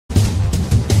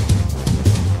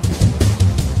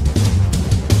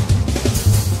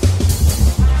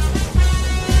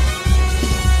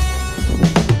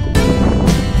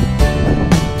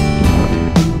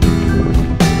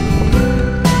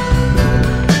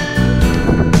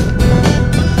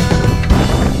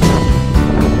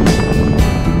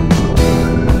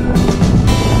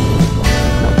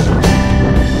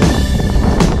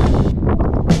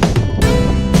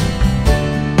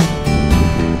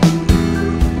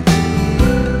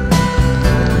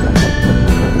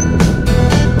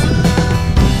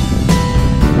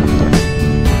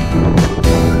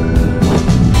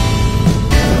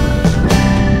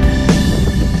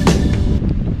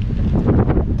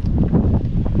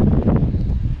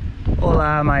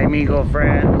Hola, my amigo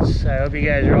friends. I hope you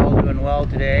guys are all doing well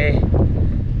today.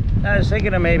 I was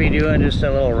thinking of maybe doing just a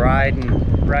little ride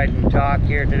and talk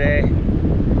here today.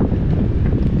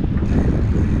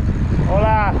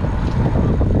 Hola,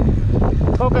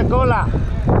 Coca-Cola.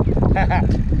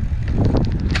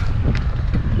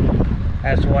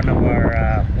 That's one of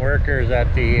our workers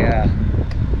at the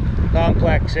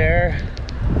complex there.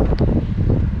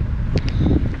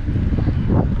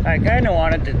 I kind of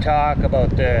wanted to talk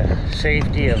about the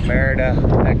safety of Merida,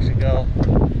 Mexico.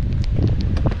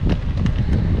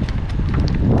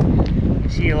 You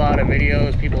see a lot of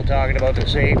videos, people talking about the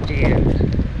safety and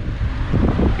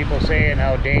people saying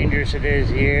how dangerous it is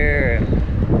here,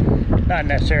 and not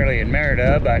necessarily in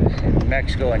Merida, but in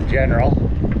Mexico in general.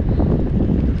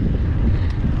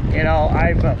 You know,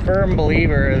 I'm a firm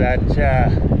believer that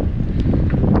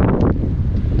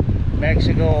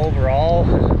Mexico overall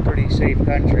is a pretty safe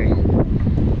country.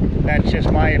 That's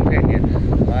just my opinion.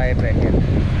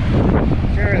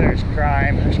 Sure, there's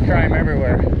crime. There's crime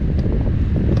everywhere.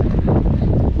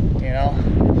 You know?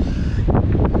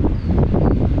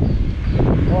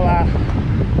 Hola.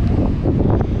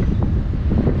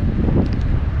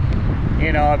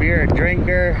 You know, if you're a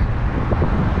drinker,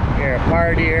 you're a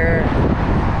partier,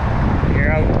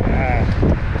 you're out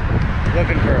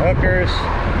looking for hookers,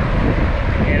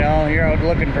 you know, you're out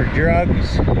looking for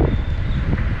drugs,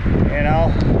 you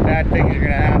know, bad things are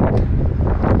going to happen.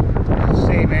 It's the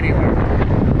same anywhere.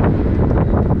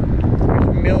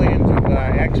 There's millions of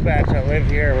expats that live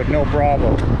here with no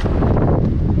problem.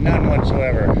 None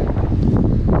whatsoever.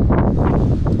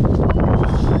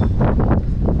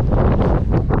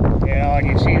 You know, and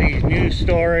you see these news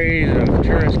stories of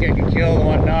tourists getting killed and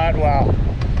whatnot. Well,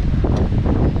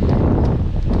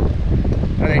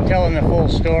 are they telling the full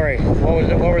story?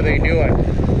 What were they doing?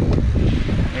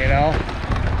 You know?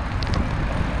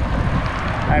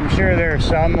 I'm sure there's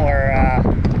some where,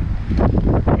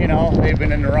 you know, they've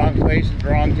been in the wrong place at the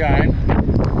wrong time.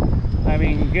 I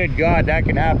mean, good God, that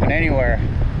can happen anywhere.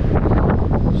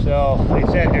 So, like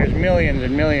I said, there's millions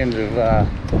and millions of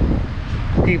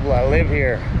people that live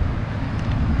here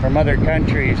from other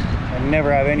countries and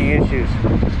never have any issues.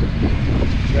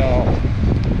 So,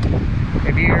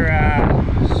 if you're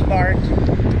smart,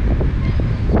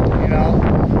 you know,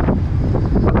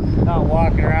 not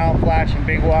walking around flashing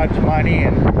big wads of money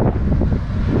and,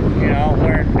 you know,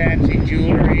 wearing fancy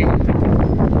jewelry,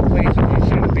 places you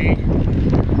shouldn't be,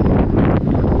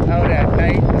 out at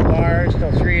night in the bars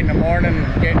till 3 in the morning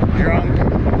getting drunk,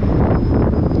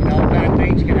 you know, bad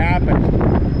things can happen.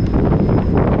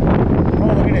 Oh,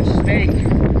 look at this snake.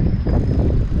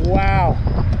 Wow.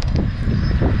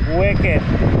 Wicked.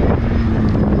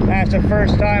 That's the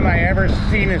first time I ever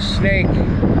seen a snake.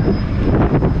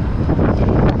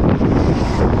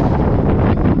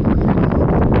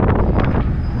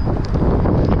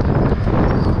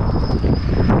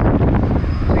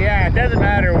 So yeah, it doesn't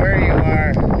matter where you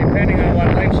are, depending on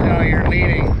what lifestyle you're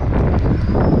leading.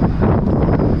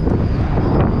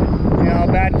 You know,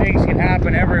 bad things can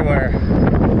happen everywhere.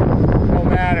 No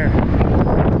matter.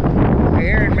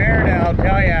 Here in Merida, I'll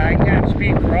tell you, I can't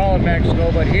speak for all of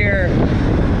Mexico, but here,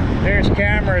 there's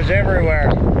cameras everywhere,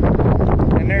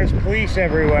 and there's police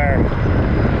everywhere,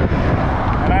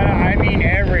 and I mean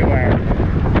everywhere.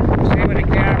 Same with the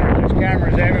cameras, there's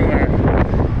cameras everywhere.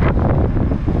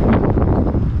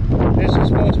 This is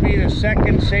supposed to be the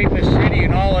second safest city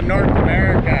in all of North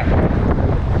America,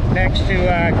 next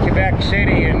to Quebec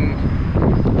City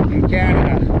in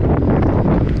Canada.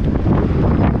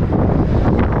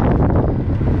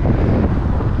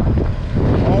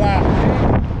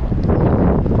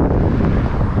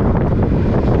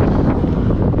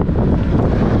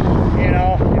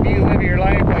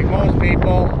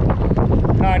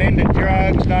 Not into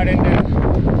drugs, not into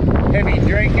heavy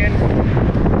drinking,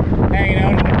 hanging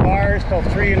out in the bars till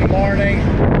 3 in the morning,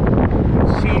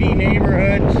 seedy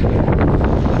neighborhoods.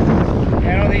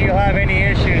 I don't think you'll have any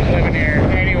issues living here,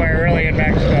 anywhere really in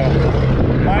Mexico.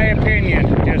 My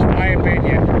opinion, just my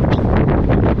opinion.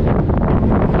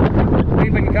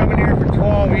 We've been coming here for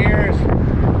 12 years.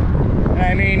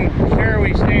 I mean, sure,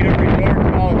 we stayed at resorts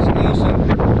and all exclusive.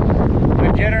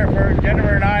 But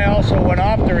Jennifer and I also went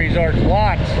off the resorts,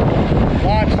 lots.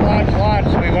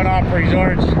 We went off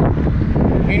resorts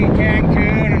in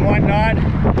Cancun and whatnot.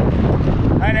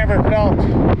 I never felt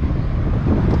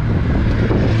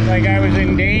like I was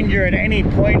in danger at any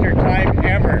point or time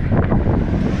ever.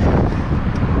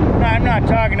 I'm not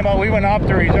talking about we went off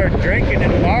the resort drinking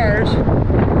in bars.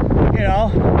 You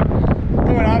know,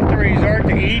 we went off the resort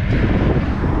to eat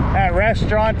at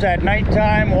restaurants at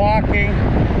nighttime, walking.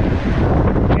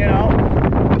 You know,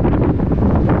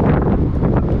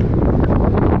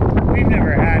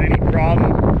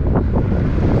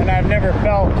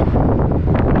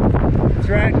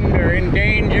 are in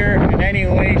danger in any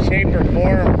way, shape, or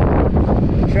form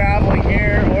traveling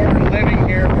here or living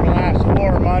here for the last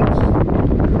 4 months.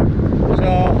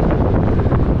 So,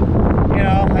 you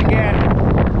know, again,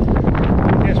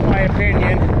 just my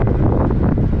opinion.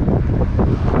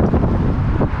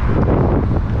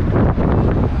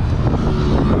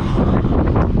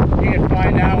 You can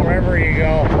find out wherever you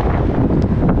go.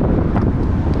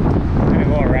 I'm gonna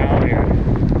go around here.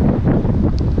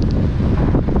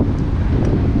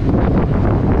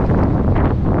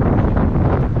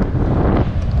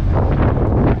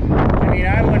 I mean,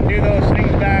 I wouldn't do those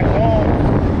things back home.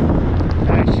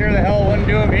 I sure the hell wouldn't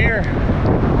do them here.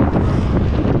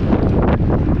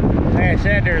 Like I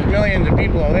said, there's millions of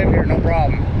people that live here, no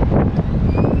problem.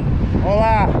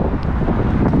 Hola!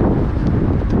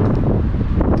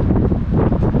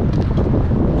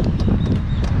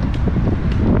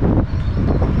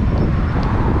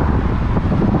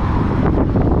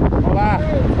 Hola!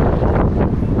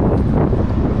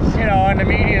 You know, and the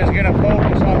media is going to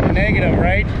focus on the negative,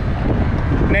 right?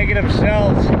 Negative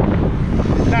sells.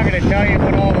 It's not going to tell you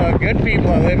about all the good people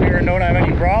that live here and don't have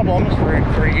any problems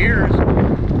for years.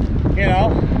 You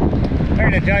know, they're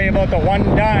going to tell you about the one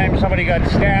time somebody got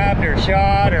stabbed or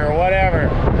shot or whatever.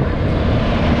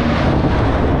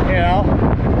 You know,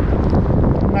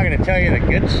 I'm not going to tell you the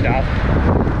good stuff.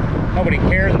 Nobody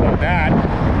cares about that.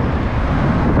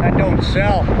 That don't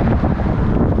sell.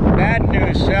 Bad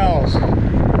news sells.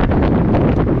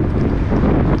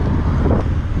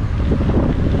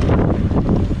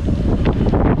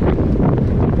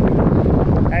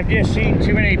 I've just seen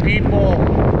too many people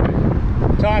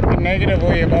talking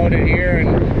negatively about it here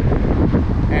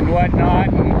and whatnot.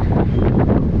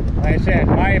 And like I said,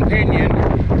 my opinion,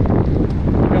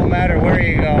 no matter where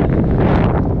you go,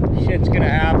 shit's gonna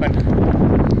happen,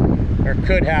 or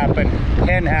could happen,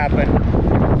 can happen.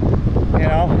 You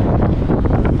know,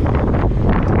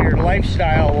 your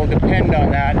lifestyle will depend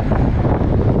on that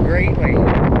greatly.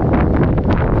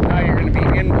 How you're going to be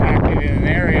impacted in an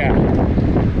area,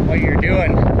 what you're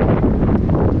doing.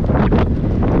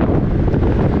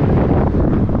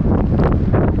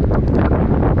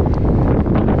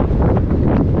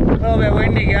 A little bit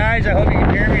windy, guys. I hope you can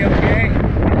hear me okay.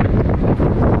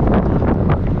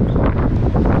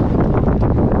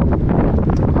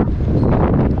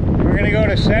 We're going to go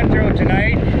to Centro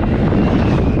tonight.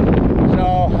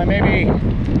 So I maybe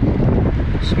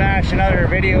smash another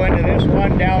video into this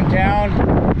one downtown.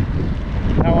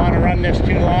 I don't want to run this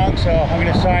too long, so I'm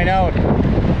going to sign out.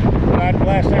 God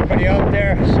bless everybody out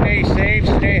there. Stay safe,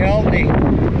 stay healthy.